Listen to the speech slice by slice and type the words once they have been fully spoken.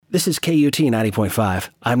This is KUT 90.5.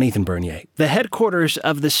 I'm Nathan Bernier. The headquarters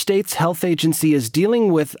of the state's health agency is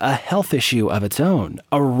dealing with a health issue of its own,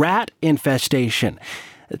 a rat infestation.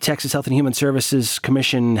 The Texas Health and Human Services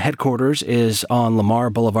Commission headquarters is on Lamar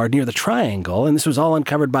Boulevard near the Triangle, and this was all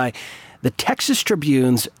uncovered by the Texas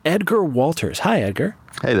Tribune's Edgar Walters. Hi, Edgar.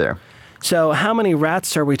 Hey there. So how many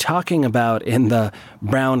rats are we talking about in the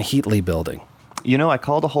Brown-Heatley building? You know, I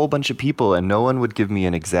called a whole bunch of people and no one would give me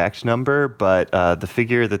an exact number, but the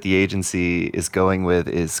figure that the agency is going with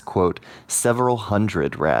is, quote, several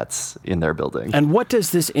hundred rats in their building. And what does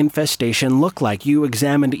this infestation look like? You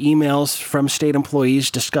examined emails from state employees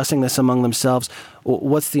discussing this among themselves.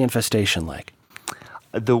 What's the infestation like?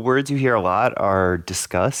 The words you hear a lot are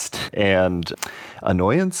disgust and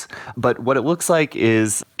annoyance, but what it looks like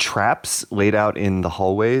is traps laid out in the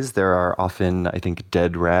hallways. There are often, I think,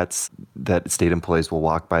 dead rats that state employees will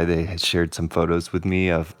walk by. They had shared some photos with me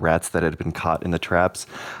of rats that had been caught in the traps.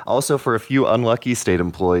 Also, for a few unlucky state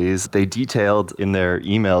employees, they detailed in their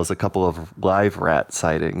emails a couple of live rat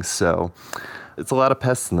sightings. So it's a lot of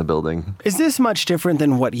pests in the building. Is this much different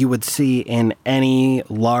than what you would see in any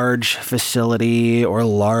large facility or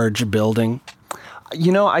large building?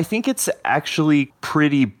 You know, I think it's actually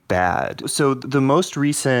pretty bad. So the most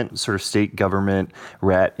recent sort of state government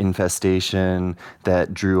rat infestation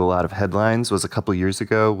that drew a lot of headlines was a couple years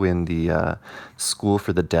ago when the School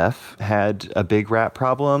for the Deaf had a big rat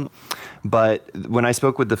problem. But when I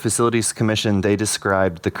spoke with the Facilities Commission, they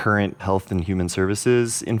described the current Health and Human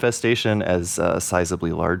Services infestation as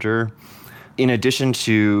sizably larger. In addition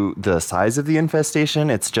to the size of the infestation,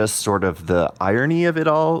 it's just sort of the irony of it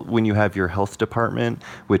all when you have your health department,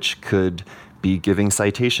 which could be giving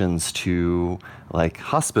citations to like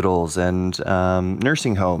hospitals and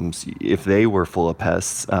nursing homes if they were full of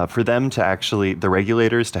pests. For them to actually, the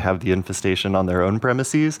regulators to have the infestation on their own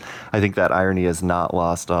premises, I think that irony is not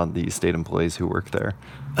lost on the state employees who work there.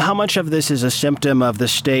 How much of this is a symptom of the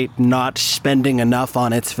state not spending enough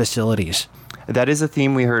on its facilities? That is a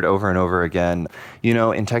theme we heard over and over again. You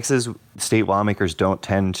know, in Texas, state lawmakers don't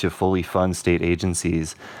tend to fully fund state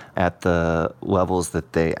agencies at the levels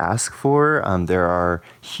that they ask for. There are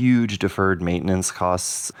huge deferred maintenance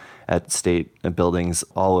costs at state buildings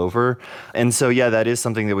all over. And so, yeah, that is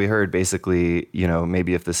something that we heard. Basically, you know,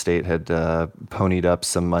 maybe if the state had ponied up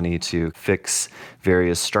some money to fix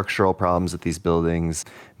various structural problems at these buildings,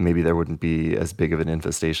 maybe there wouldn't be as big of an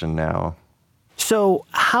infestation now. So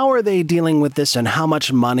how are they dealing with this and how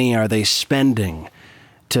much money are they spending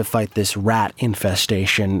to fight this rat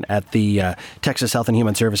infestation at the Texas Health and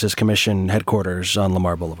Human Services Commission headquarters on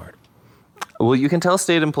Lamar Boulevard? Well, you can tell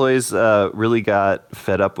state employees really got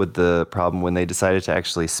fed up with the problem when they decided to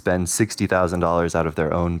actually spend $60,000 out of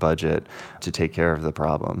their own budget to take care of the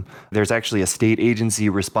problem. There's actually a state agency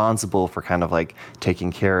responsible for kind of like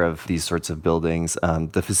taking care of these sorts of buildings.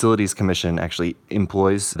 The Facilities Commission actually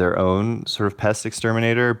employs their own sort of pest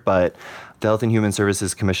exterminator, but the Health and Human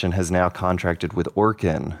Services Commission has now contracted with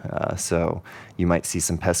Orkin, so you might see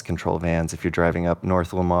some pest control vans if you're driving up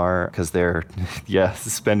North Lamar, because they're,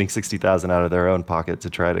 spending $60,000 out of their own pocket to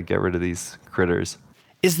try to get rid of these critters.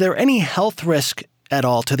 Is there any health risk at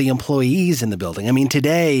all to the employees in the building? I mean,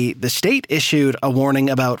 today, the state issued a warning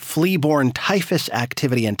about flea-borne typhus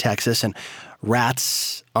activity in Texas, and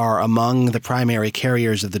rats are among the primary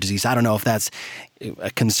carriers of the disease. I don't know if that's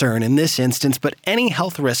a concern in this instance, but any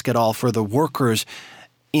health risk at all for the workers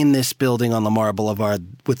in this building on Lamar Boulevard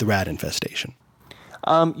with the rat infestation?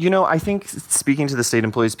 I think speaking to the state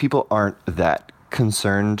employees, people aren't that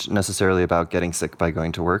concerned necessarily about getting sick by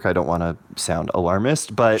going to work. I don't want to sound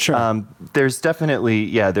alarmist, but sure. There's definitely,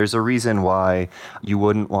 there's a reason why you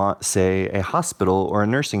wouldn't want, say, a hospital or a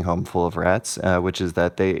nursing home full of rats, which is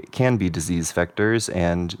that they can be disease vectors.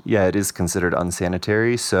 And it is considered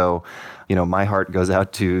unsanitary. So, my heart goes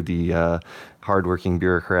out to the hardworking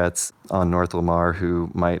bureaucrats on North Lamar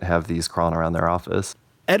who might have these crawling around their office.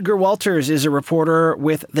 Edgar Walters is a reporter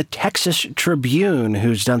with the Texas Tribune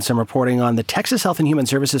who's done some reporting on the Texas Health and Human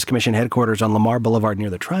Services Commission headquarters on Lamar Boulevard near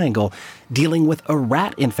the Triangle, dealing with a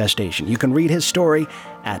rat infestation. You can read his story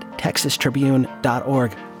at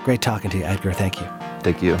texastribune.org. Great talking to you, Edgar. Thank you.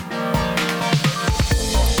 Thank you.